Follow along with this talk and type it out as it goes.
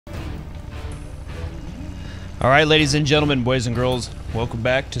Alright, ladies and gentlemen, boys and girls, welcome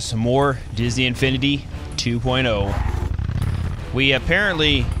back to some more Disney Infinity 2.0. We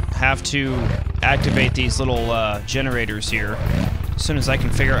apparently have to activate these little generators here as soon as I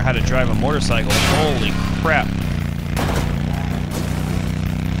can figure out how to drive a motorcycle. Holy crap.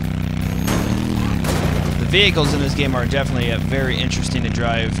 The vehicles in this game are definitely very interesting to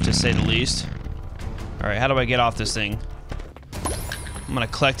drive, to say the least. Alright, how do I get off this thing? I'm gonna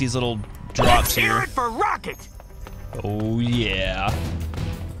collect these little drops here. For rocket. Oh yeah.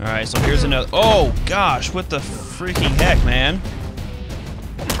 Alright, so here's another. Oh gosh, what the freaking heck, man?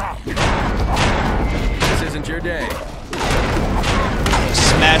 This isn't your day.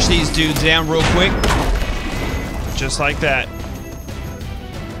 Smash these dudes down real quick. Just like that.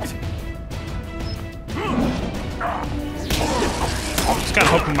 I was kind of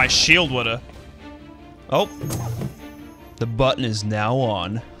hoping my shield would've. Oh. The button is now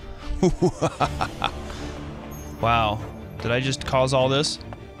on. Wow. Did I just cause all this?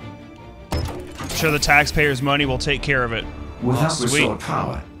 I'm sure the taxpayers' money will take care of it. Without restored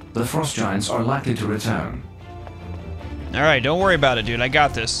power, the frost giants are likely to return. Alright, don't worry about it, dude. I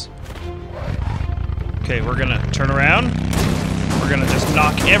got this. Okay, we're gonna turn around. We're gonna just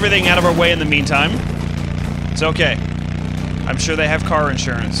knock everything out of our way in the meantime. It's okay. I'm sure they have car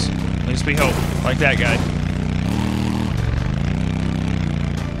insurance. At least we hope. Like that guy.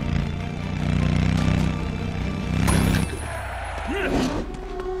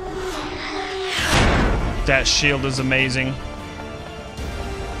 That shield is amazing.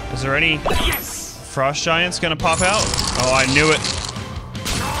 Is there any frost giants gonna pop out? Oh, I knew it.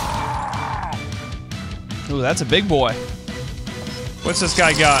 Ooh, that's a big boy. What's this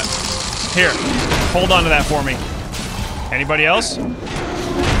guy got? Here, hold on to that for me. Anybody else?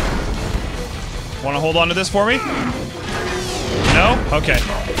 Want to hold on to this for me? No? Okay.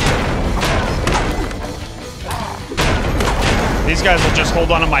 These guys will just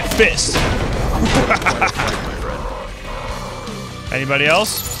hold on to my fist. Anybody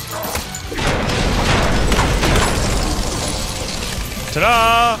else?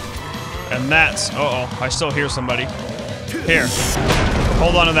 Ta-da! And that's... Uh-oh, I still hear somebody. Here.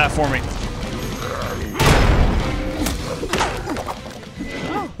 Hold on to that for me.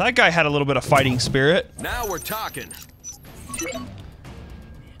 Oh, that guy had a little bit of fighting spirit. Now we're talking.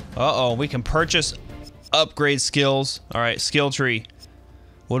 Uh-oh, we can purchase upgrade skills. Alright, skill tree.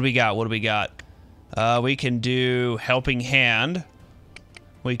 What do we got? What do we got? We can do helping hand.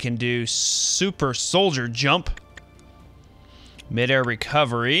 We can do super soldier jump. Mid-air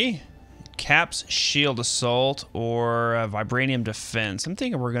recovery. Caps shield assault or vibranium defense. I'm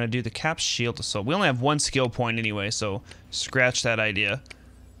thinking we're going to do the caps shield assault. We only have one skill point anyway, so scratch that idea.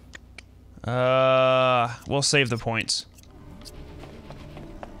 We'll save the points.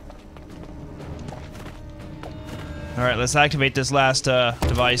 Alright, let's activate this last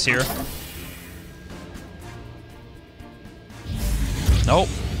device here. Nope.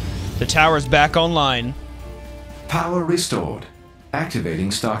 The tower's back online. Power restored. Activating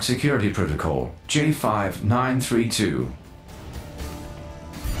stock security protocol J5932.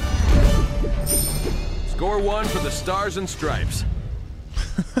 Score one for the Stars and Stripes.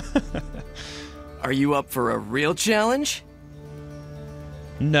 Are you up for a real challenge?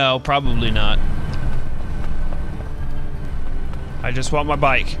 No, probably not. I just want my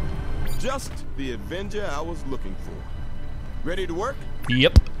bike. Just the Avenger I was looking for. Ready to work?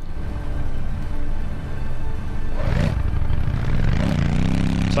 Yep.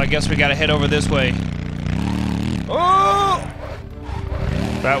 So I guess we gotta head over this way. Oh!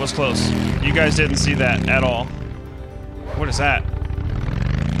 That was close. You guys didn't see that at all. What is that?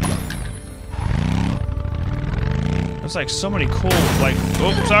 There's like so many cool, like,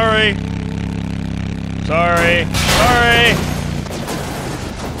 oh, sorry. Sorry. Sorry.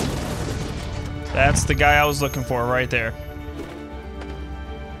 That's the guy I was looking for right there.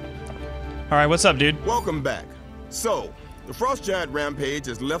 Alright, what's up, dude? Welcome back. So, the Frost Giant Rampage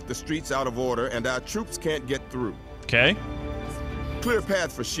has left the streets out of order and our troops can't get through. Okay. Clear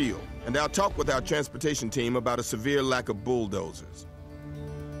path for S.H.I.E.L.D. and I'll talk with our transportation team about a severe lack of bulldozers.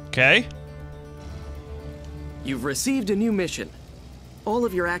 Okay. You've received a new mission. All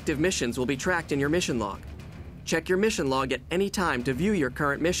of your active missions will be tracked in your mission log. Check your mission log at any time to view your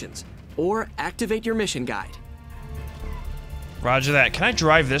current missions, or activate your mission guide. Roger that. Can I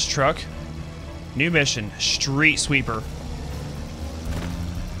drive this truck? New mission, Street Sweeper.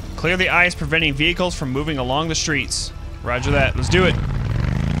 Clear the ice preventing vehicles from moving along the streets. Roger that. Let's do it.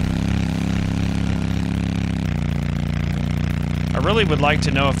 I really would like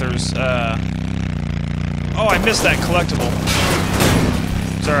to know if there's, Oh, I missed that collectible.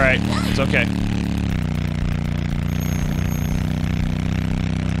 It's alright. It's okay.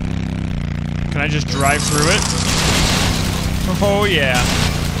 Can I just drive through it? Oh, yeah.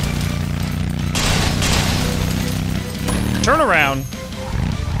 Turn around.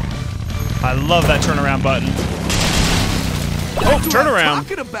 I love that turnaround button. Oh, turn around.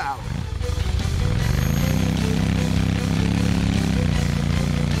 Talking about.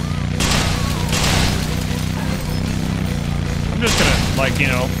 I'm just gonna, like, you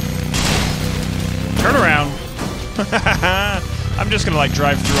know, turn around. I'm just gonna, like,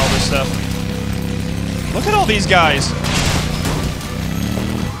 drive through all this stuff. Look at all these guys.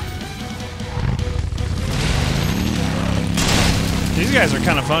 These guys are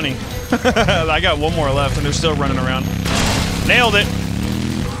kind of funny. I got one more left, and they're still running around. Nailed it.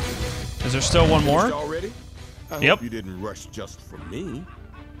 Is there still one more? Already? I Yep. hope you didn't rush just for me.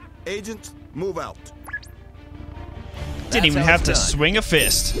 Agents, move out. Didn't even how have it's to done. swing a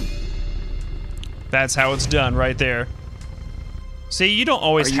fist. That's how it's done right there. See, you don't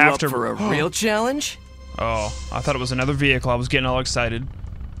always Are you have up to. for a real challenge? Oh, I thought it was another vehicle. I was getting all excited.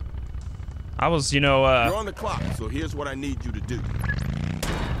 I was, you know, You're on the clock, so here's what I need you to do.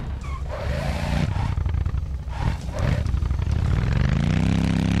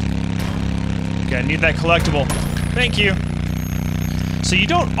 Okay, I need that collectible. Thank you. So you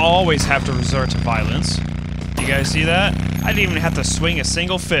don't always have to resort to violence. You guys see that? I didn't even have to swing a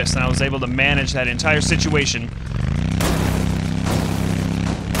single fist, and I was able to manage that entire situation.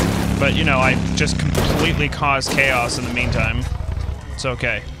 But, you know, I just completely caused chaos in the meantime. It's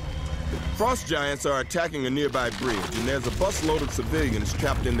okay. Frost giants are attacking a nearby bridge, and there's a busload of civilians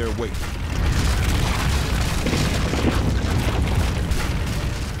trapped in their wake.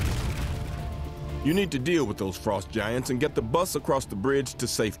 You need to deal with those frost giants and get the bus across the bridge to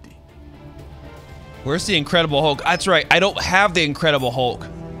safety. Where's the Incredible Hulk? That's right, I don't have the Incredible Hulk.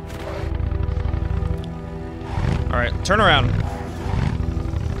 Alright, turn around.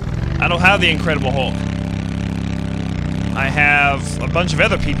 I don't have the Incredible Hulk. I have a bunch of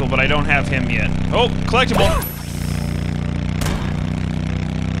other people, but I don't have him yet. Oh, collectible.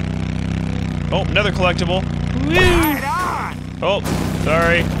 Oh, another collectible. Woo. Oh,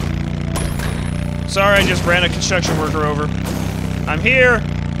 sorry. Sorry, I just ran a construction worker over. I'm here.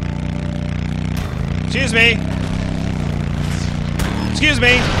 Excuse me. Excuse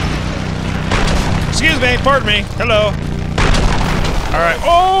me. Excuse me, pardon me. Hello. Alright.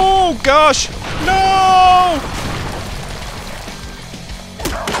 Oh, gosh. No!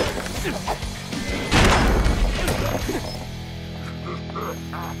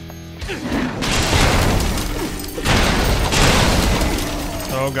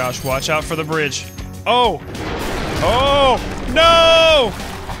 Oh, gosh. Watch out for the bridge. Oh! Oh! No!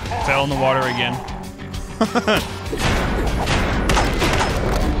 Fell in the water again.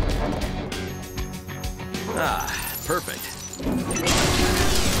 Perfect.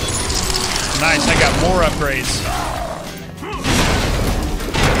 Nice, I got more upgrades.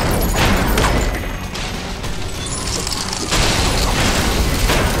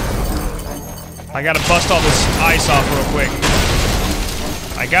 I gotta bust all this ice off real quick.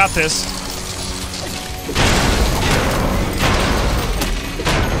 I got this.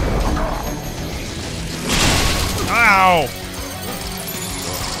 Ow!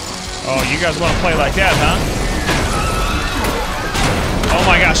 Oh, you guys want to play like that, huh? Oh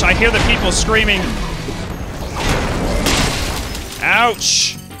my gosh, I hear the people screaming.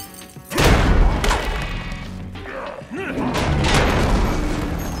 Ouch!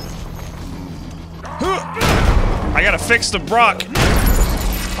 I gotta fix the rock.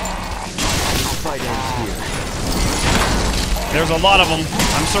 There's a lot of them.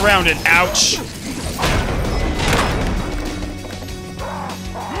 I'm surrounded. Ouch.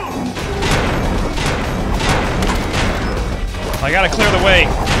 I gotta clear the way.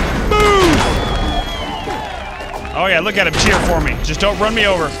 Boom! Oh yeah, look at him cheer for me. Just don't run me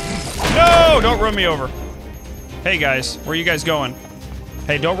over. No, don't run me over. Hey guys, where are you guys going?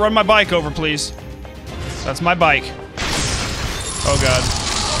 Hey, don't run my bike over, please. That's my bike. Oh god.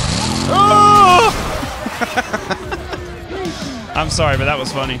 Oh! I'm sorry, but that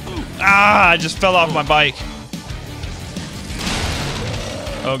was funny. Ah, I just fell off my bike.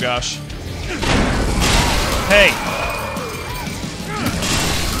 Oh gosh. Hey.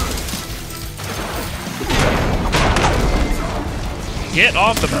 Get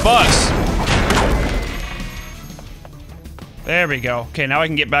off the bus. There we go. Okay, now I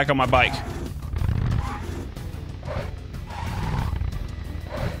can get back on my bike.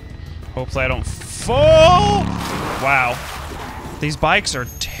 Hopefully I don't fall. Wow. These bikes are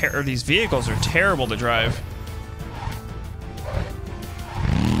these vehicles are terrible to drive.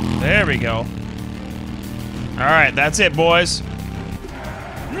 There we go. All right, that's it, boys.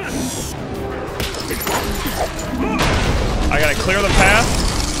 I gotta clear the path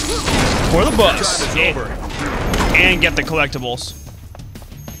for the bus. And get the collectibles.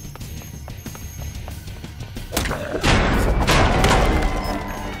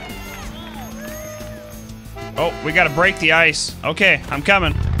 Oh, we gotta break the ice. Okay, I'm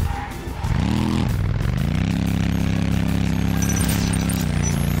coming.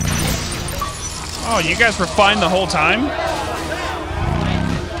 Oh, you guys were fine the whole time?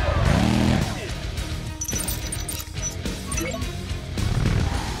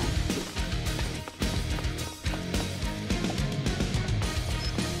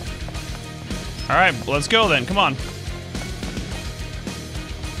 All right, let's go then. Come on.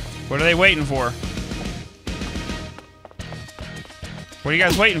 What are they waiting for? What are you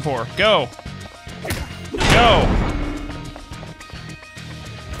guys waiting for? Go. Go.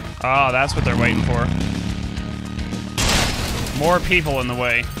 Oh, that's what they're waiting for. More people in the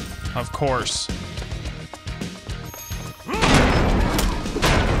way, of course.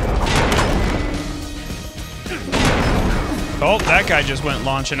 Oh, that guy just went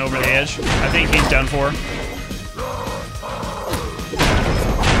launching over the edge. I think he's done for.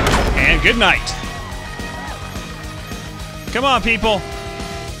 And good night. Come on, people.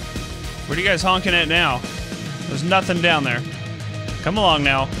 What are you guys honking at now? There's nothing down there. Come along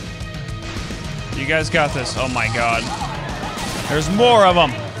now. You guys got this. Oh my god. There's more of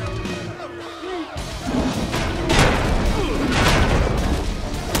them.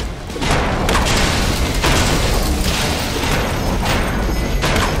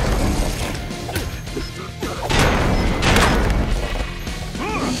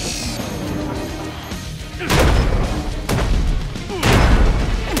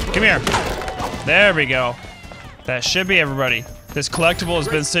 Come here. There we go. That should be everybody. This collectible has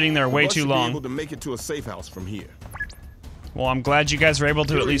been sitting there way too long. Able to make it to a safe house from here. Well, I'm glad you guys were able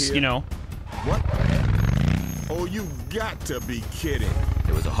to at least, you know. What? Oh, you got to be kidding.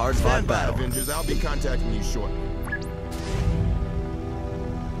 It was a hard-fought battle. Avengers, I'll be contacting you shortly.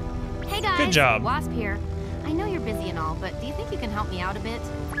 Hey guys, good job. Wasp here. I know you're busy and all, but do you think you can help me out a bit?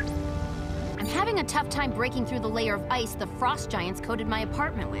 I'm having a tough time breaking through the layer of ice the frost giants coated my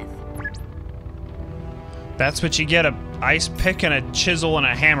apartment with. That's what you get a ice pick and a chisel and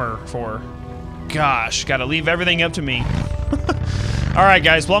a hammer for. Gosh, gotta leave everything up to me. Alright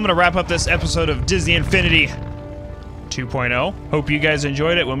guys, well I'm gonna wrap up this episode of Disney Infinity 2.0. Hope you guys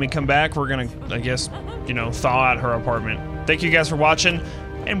enjoyed it. When we come back, we're gonna, I guess, you know, thaw out her apartment. Thank you guys for watching,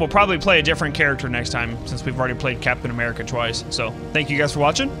 and we'll probably play a different character next time since we've already played Captain America twice. So, thank you guys for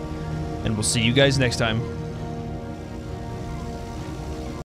watching, and we'll see you guys next time.